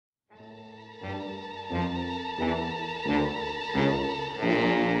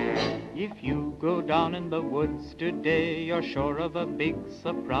If you go down in the woods today, you're sure of a big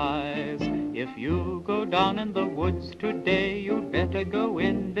surprise. If you go down in the woods today, you'd better go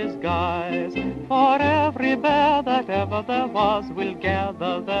in disguise. For every bear that ever there was will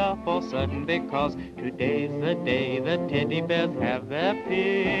gather there for certain, because today's the day the teddy bears have their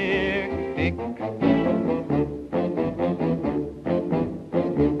picnic.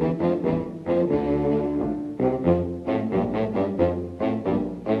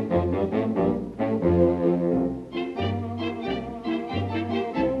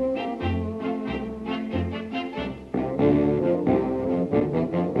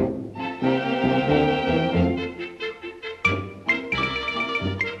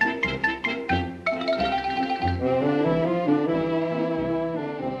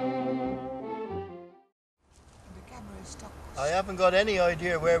 I haven't got any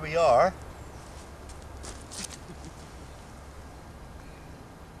idea where we are.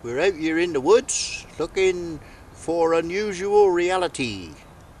 We're out here in the woods looking for unusual reality.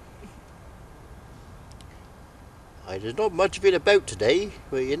 There's not much of it about today,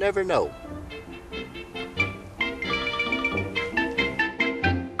 but you never know.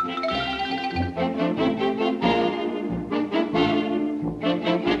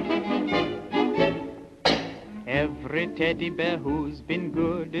 Every teddy bear who's been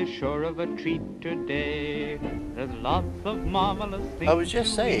good is sure of a treat today. There's lots of marvelous things I was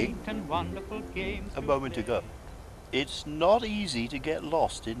just saying and wonderful games a moment ago, it's not easy to get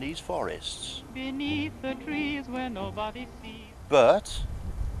lost in these forests. beneath the trees where nobody sees. But,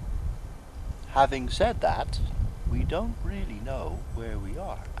 having said that, we don't really know where we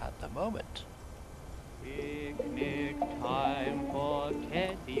are at the moment. Picnic time for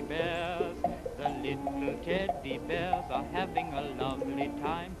teddy bears. The little teddy bears are having a lovely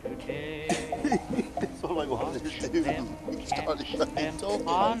time today. That's all I wanted to do. Them, catch them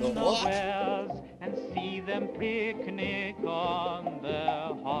unawares, and see them picnic on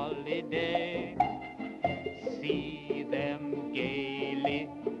their holiday. See them gaily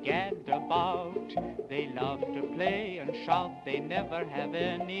gad about. They love to play and shout. They never have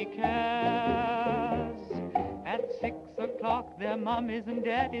any cares. At 6 o'clock their mummies and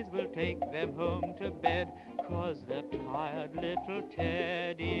daddies will take them home to bed, 'cause they're tired little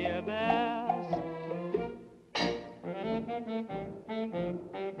teddy bears.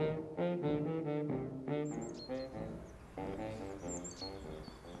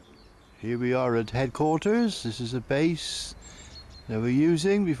 Here we are at headquarters. This is a base that we're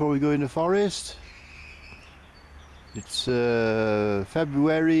using before we go in the forest. It's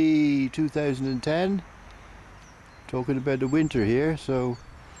February 2010. Talking about the winter here. So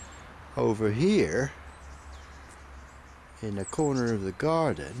over here in the corner of the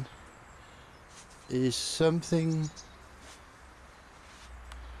garden is something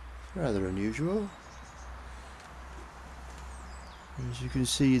rather unusual. As you can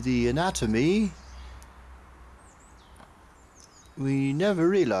see, the anatomy we never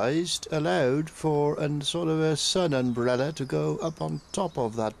realized allowed for a sort of a sun umbrella to go up on top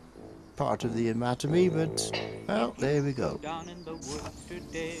of that part of the anatomy, but well, there we go.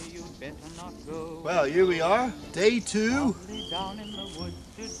 Well, here we are, day 2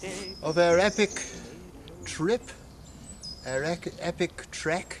 of our epic trip, our epic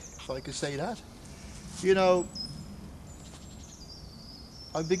trek, if I could say that. You know,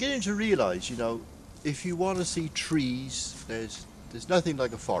 I'm beginning to realize, you know, if you want to see trees, there's nothing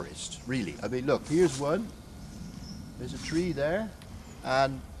like a forest, really. I mean, look, here's one. There's a tree there,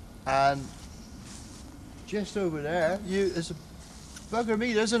 and just over there, there's a bugger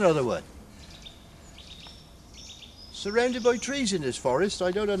me. There's another one. Surrounded by trees in this forest,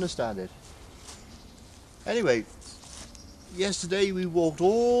 I don't understand it. Anyway, yesterday we walked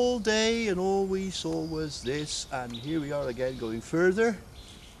all day, and all we saw was this, and here we are again going further.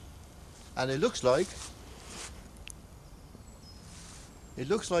 And it looks like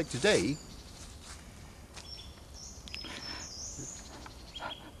today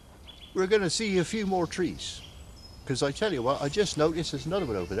we're going to see a few more trees, because I tell you what, I just noticed there's another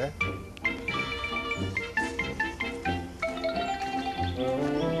one over there.